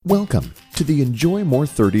Welcome to the Enjoy More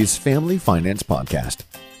 30s Family Finance Podcast,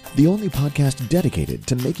 the only podcast dedicated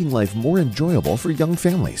to making life more enjoyable for young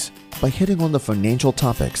families by hitting on the financial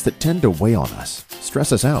topics that tend to weigh on us,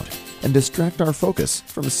 stress us out, and distract our focus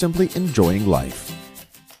from simply enjoying life.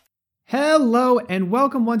 Hello, and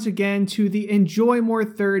welcome once again to the Enjoy More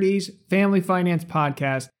 30s Family Finance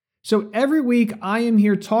Podcast. So every week I am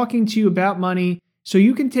here talking to you about money so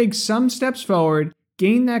you can take some steps forward,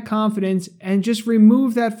 gain that confidence, and just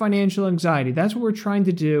remove that financial anxiety. That's what we're trying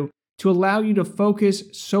to do to allow you to focus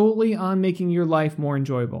solely on making your life more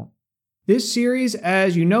enjoyable. This series,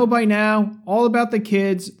 as you know by now, all about the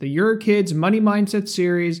kids, the Your Kids Money Mindset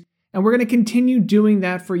series, and we're going to continue doing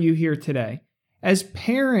that for you here today. As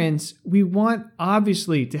parents, we want,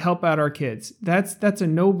 obviously, to help out our kids. That's a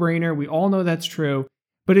no-brainer. We all know that's true.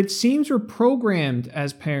 But it seems we're programmed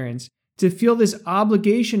as parents to feel this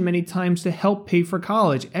obligation many times to help pay for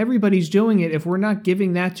college. Everybody's doing it. If we're not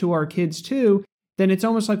giving that to our kids too, then it's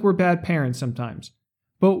almost like we're bad parents sometimes.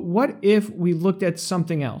 But what if we looked at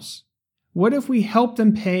something else? What if we helped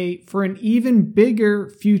them pay for an even bigger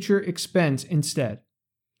future expense instead?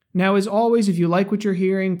 Now, as always, if you like what you're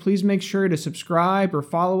hearing, please make sure to subscribe or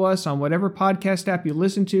follow us on whatever podcast app you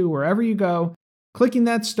listen to, wherever you go. Clicking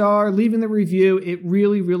that star, leaving the review, it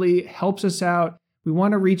really, really helps us out. We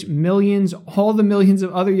want to reach millions, all the millions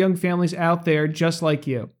of other young families out there just like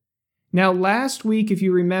you. Now, last week, if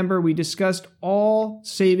you remember, we discussed all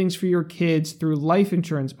savings for your kids through life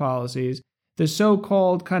insurance policies, the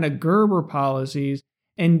so-called kind of Gerber policies,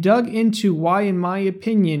 and dug into why, in my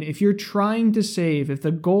opinion, if you're trying to save, if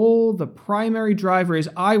the goal, the primary driver is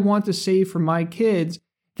I want to save for my kids,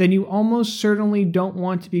 then you almost certainly don't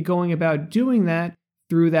want to be going about doing that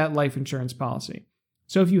through that life insurance policy.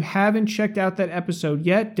 So if you haven't checked out that episode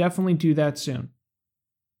yet, definitely do that soon.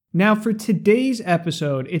 Now for today's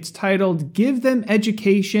episode, it's titled Give Them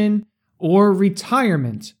Education or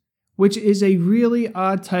Retirement, which is a really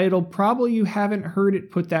odd title. Probably you haven't heard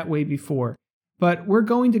it put that way before. But we're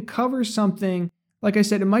going to cover something, like I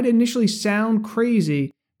said, it might initially sound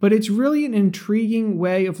crazy, but it's really an intriguing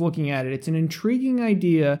way of looking at it. It's an intriguing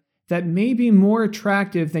idea that may be more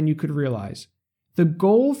attractive than you could realize. The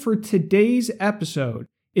goal for today's episode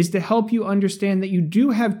is to help you understand that you do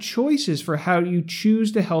have choices for how you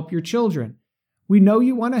choose to help your children. We know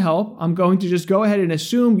you want to help. I'm going to just go ahead and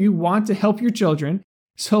assume you want to help your children.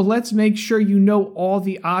 So let's make sure you know all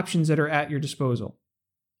the options that are at your disposal.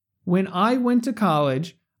 When I went to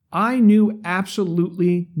college, I knew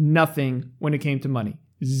absolutely nothing when it came to money.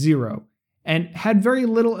 Zero. And had very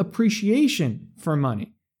little appreciation for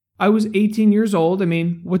money. I was 18 years old. I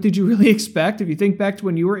mean, what did you really expect? If you think back to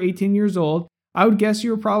when you were 18 years old, I would guess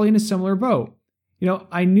you were probably in a similar boat.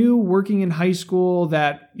 I knew working in high school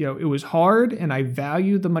that, it was hard and I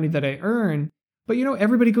valued the money that I earned. But,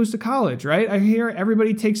 everybody goes to college, right? I hear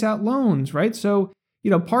everybody takes out loans, right? So,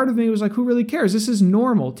 part of me was like, who really cares? This is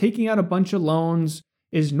normal. Taking out a bunch of loans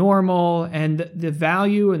is normal. And the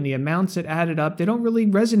value and the amounts that added up, they don't really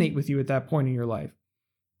resonate with you at that point in your life.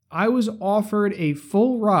 I was offered a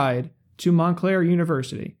full ride to Montclair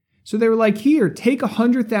University. So they were like, here, take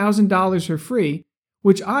 $100,000 for free,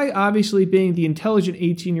 which I, obviously being the intelligent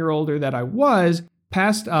 18-year-older that I was,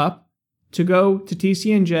 passed up to go to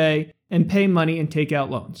TCNJ and pay money and take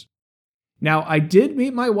out loans. Now, I did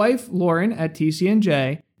meet my wife, Lauren, at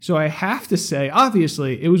TCNJ, so I have to say,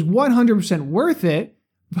 obviously, it was 100% worth it,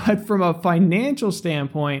 but from a financial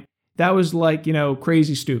standpoint, that was like,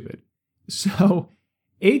 crazy stupid. So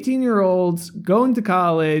 18-year-olds going to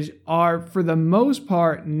college are, for the most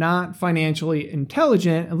part, not financially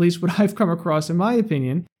intelligent, at least what I've come across in my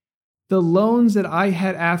opinion. The loans that I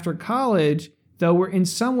had after college, though, were in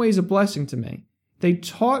some ways a blessing to me. They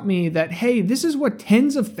taught me that, hey, this is what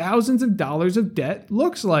tens of thousands of dollars of debt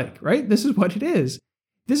looks like, right? This is what it is.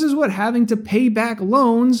 This is what having to pay back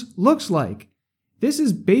loans looks like. This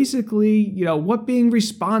is basically, what being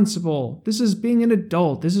responsible. This is being an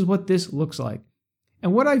adult. This is what this looks like.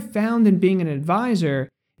 And what I found in being an advisor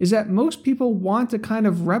is that most people want to kind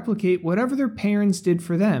of replicate whatever their parents did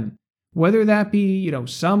for them, whether that be,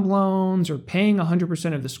 some loans or paying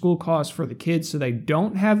 100% of the school costs for the kids so they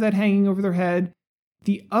don't have that hanging over their head.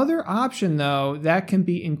 The other option, though, that can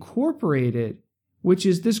be incorporated, which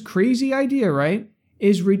is this crazy idea, right,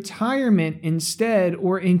 is retirement instead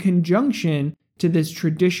or in conjunction to this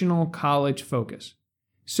traditional college focus.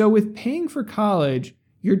 So with paying for college,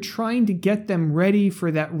 you're trying to get them ready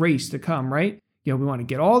for that race to come, right? We want to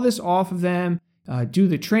get all this off of them, do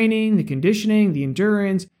the training, the conditioning, the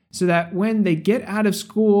endurance, so that when they get out of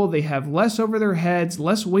school, they have less over their heads,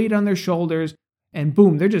 less weight on their shoulders, and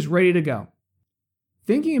boom, they're just ready to go.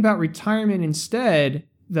 Thinking about retirement instead,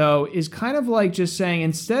 though, is kind of like just saying,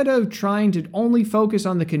 instead of trying to only focus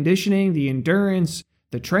on the conditioning, the endurance,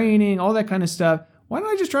 the training, all that kind of stuff, why don't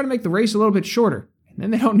I just try to make the race a little bit shorter? And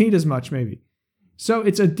then they don't need as much, maybe. So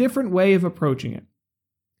it's a different way of approaching it.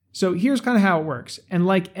 So here's kind of how it works. And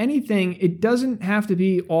like anything, it doesn't have to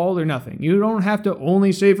be all or nothing. You don't have to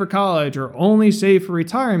only save for college or only save for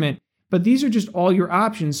retirement, but these are just all your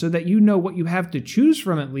options so that you know what you have to choose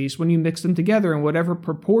from at least when you mix them together in whatever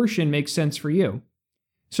proportion makes sense for you.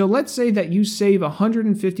 So let's say that you save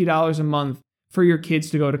 $150 a month for your kids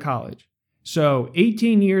to go to college. So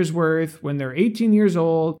 18 years worth, when they're 18 years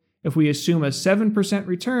old, if we assume a 7%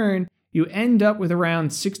 return, you end up with around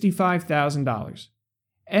 $65,000.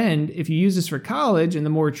 And if you use this for college in the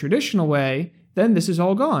more traditional way, then this is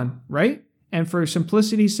all gone, right? And for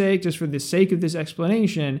simplicity's sake, just for the sake of this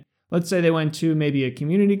explanation, let's say they went to maybe a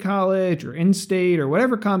community college or in-state or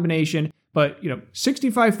whatever combination, but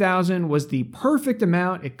 $65,000 was the perfect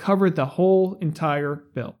amount. It covered the whole entire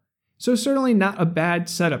bill. So certainly not a bad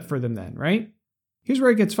setup for them then, right? Here's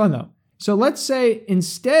where it gets fun though. So let's say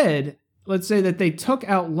that they took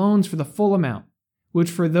out loans for the full amount, which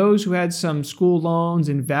for those who had some school loans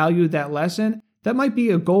and valued that lesson, that might be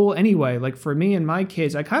a goal anyway. Like for me and my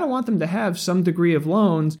kids, I kind of want them to have some degree of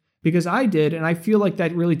loans because I did, and I feel like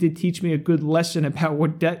that really did teach me a good lesson about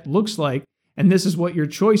what debt looks like, and this is what your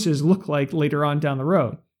choices look like later on down the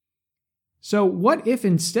road. So what if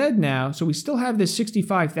instead now, so we still have this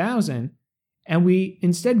 $65,000, and we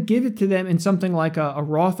instead give it to them in something like a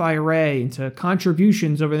Roth IRA into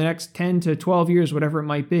contributions over the next 10 to 12 years, whatever it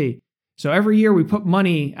might be. So every year we put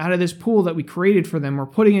money out of this pool that we created for them, we're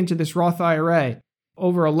putting into this Roth IRA.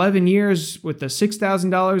 Over 11 years with the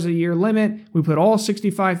 $6,000 a year limit, we put all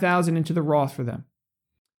 $65,000 into the Roth for them.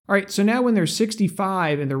 All right, so now when they're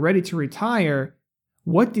 65 and they're ready to retire,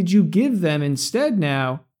 what did you give them instead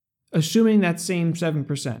now, assuming that same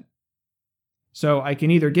 7%? So I can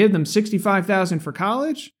either give them $65,000 for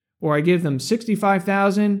college, or I give them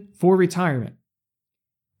 $65,000 for retirement.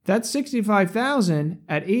 That $65,000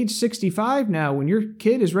 at age 65 now, when your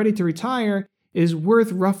kid is ready to retire, is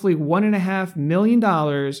worth roughly $1.5 million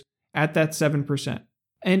at that 7%.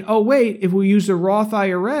 And oh wait, if we use a Roth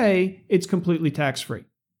IRA, it's completely tax-free.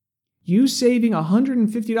 You saving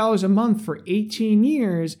 $150 a month for 18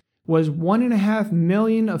 years was $1.5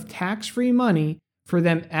 million of tax-free money for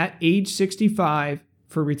them at age 65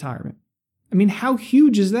 for retirement. I mean, how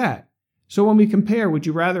huge is that? So when we compare, would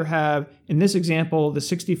you rather have, in this example, the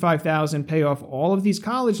 $65,000 pay off all of these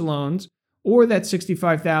college loans, or that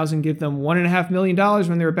 $65,000 give them $1.5 million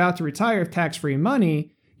when they're about to retire of tax-free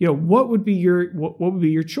money? What would be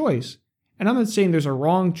your choice? And I'm not saying there's a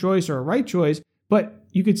wrong choice or a right choice, but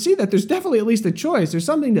you could see that there's definitely at least a choice. There's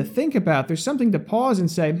something to think about. There's something to pause and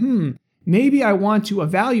say, maybe I want to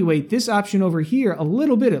evaluate this option over here a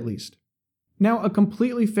little bit at least. Now, a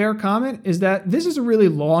completely fair comment is that this is a really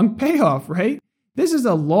long payoff, right? This is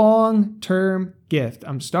a long-term gift.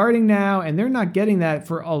 I'm starting now, and they're not getting that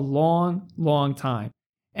for a long, long time.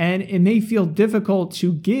 And it may feel difficult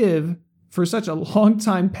to give for such a long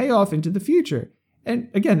time payoff into the future. And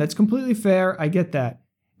again, that's completely fair. I get that.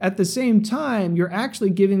 At the same time, you're actually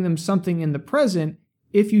giving them something in the present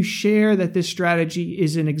if you share that this strategy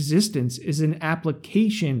is in existence, is an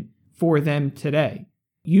application for them today.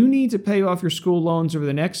 You need to pay off your school loans over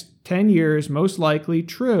the next 10 years, most likely,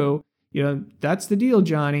 true. That's the deal,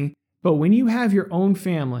 Johnny. But when you have your own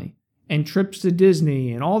family and trips to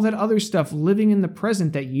Disney and all that other stuff living in the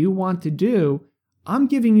present that you want to do, I'm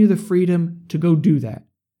giving you the freedom to go do that.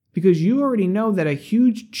 Because you already know that a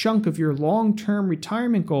huge chunk of your long-term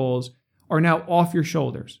retirement goals are now off your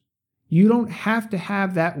shoulders. You don't have to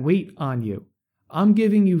have that weight on you. I'm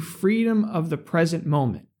giving you freedom of the present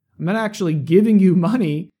moment. I'm not actually giving you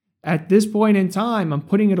money at this point in time. I'm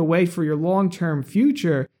putting it away for your long-term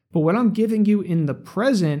future. But what I'm giving you in the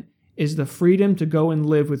present is the freedom to go and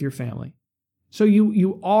live with your family. So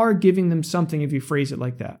you are giving them something if you phrase it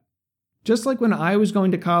like that. Just like when I was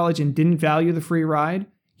going to college and didn't value the free ride,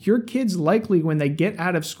 your kids likely when they get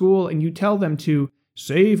out of school and you tell them to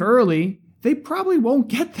save early, they probably won't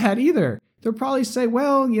get that either. They'll probably say,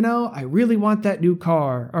 well, I really want that new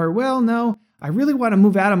car. Or, well, no, I really want to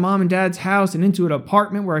move out of mom and dad's house and into an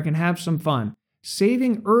apartment where I can have some fun.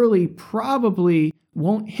 Saving early probably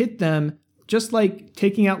won't hit them, just like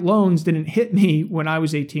taking out loans didn't hit me when I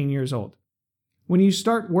was 18 years old. When you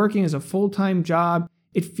start working as a full-time job,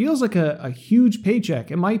 it feels like a huge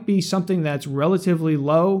paycheck. It might be something that's relatively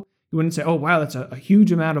low. You wouldn't say, oh, wow, that's a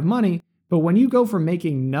huge amount of money. But when you go from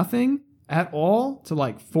making nothing at all to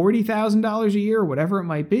like $40,000 a year or whatever it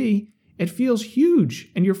might be, it feels huge.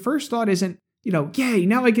 And your first thought isn't, yay,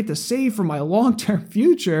 now I get to save for my long-term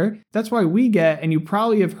future. That's why we get, and you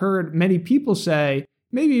probably have heard many people say,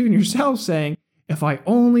 maybe even yourself saying, if I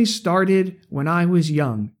only started when I was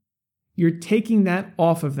young. You're taking that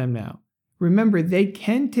off of them now. Remember, they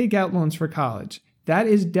can take out loans for college. That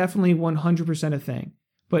is definitely 100% a thing.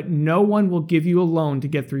 But no one will give you a loan to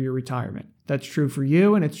get through your retirement. That's true for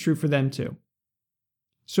you, and it's true for them too.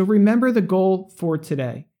 So remember the goal for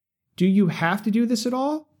today. Do you have to do this at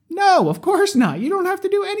all? No, of course not. You don't have to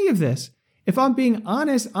do any of this. If I'm being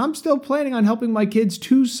honest, I'm still planning on helping my kids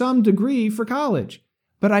to some degree for college.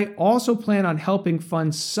 But I also plan on helping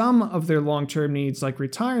fund some of their long-term needs like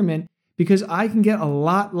retirement because I can get a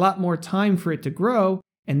lot more time for it to grow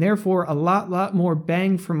and therefore a lot more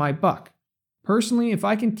bang for my buck. Personally, if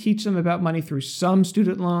I can teach them about money through some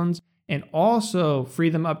student loans and also free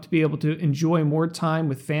them up to be able to enjoy more time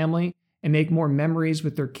with family and make more memories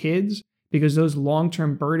with their kids because those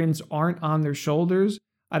long-term burdens aren't on their shoulders,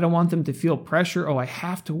 I don't want them to feel pressure, I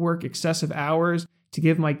have to work excessive hours to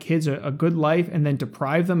give my kids a good life and then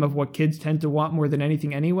deprive them of what kids tend to want more than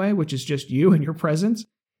anything anyway, which is just you and your presence,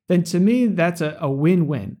 then to me, that's a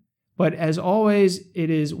win-win. But as always, it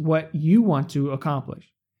is what you want to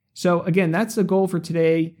accomplish. So again, that's the goal for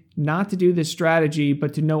today, not to do this strategy,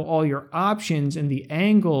 but to know all your options and the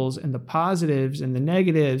angles and the positives and the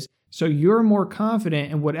negatives so you're more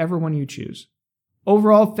confident in whatever one you choose.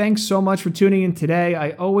 Overall, thanks so much for tuning in today.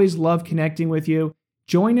 I always love connecting with you.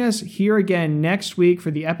 Join us here again next week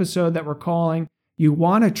for the episode that we're calling You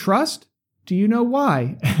Want to Trust? Do You Know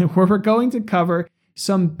Why? Where we're going to cover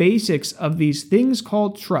some basics of these things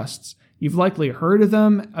called trusts. You've likely heard of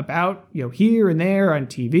them about, here and there on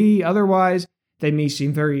TV. Otherwise, they may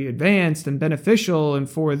seem very advanced and beneficial and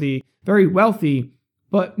for the very wealthy,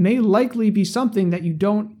 but may likely be something that you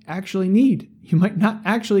don't actually need. You might not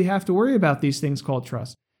actually have to worry about these things called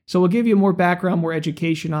trusts. So we'll give you more background, more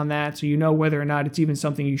education on that so you know whether or not it's even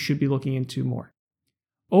something you should be looking into more.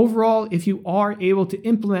 Overall, if you are able to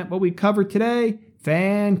implement what we covered today,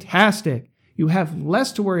 fantastic. You have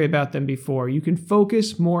less to worry about than before. You can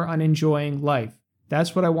focus more on enjoying life.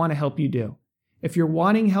 That's what I want to help you do. If you're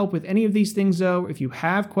wanting help with any of these things, though, if you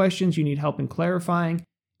have questions you need help in clarifying,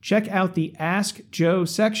 check out the Ask Joe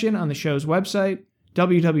section on the show's website,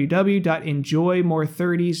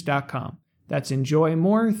 www.enjoymore30s.com. That's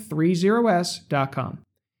enjoymore30s.com.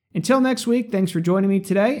 Until next week, thanks for joining me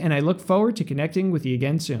today, and I look forward to connecting with you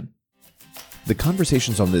again soon. The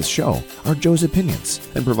conversations on this show are Joe's opinions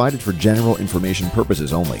and provided for general information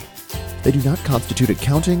purposes only. They do not constitute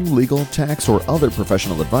accounting, legal, tax, or other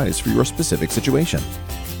professional advice for your specific situation.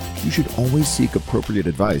 You should always seek appropriate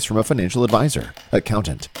advice from a financial advisor,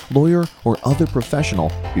 accountant, lawyer, or other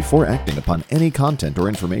professional before acting upon any content or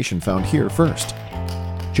information found here first.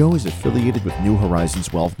 Joe is affiliated with New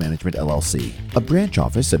Horizons Wealth Management, LLC, a branch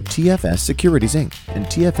office of TFS Securities, Inc., and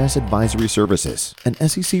TFS Advisory Services, an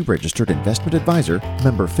SEC-registered investment advisor,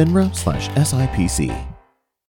 member FINRA/SIPC.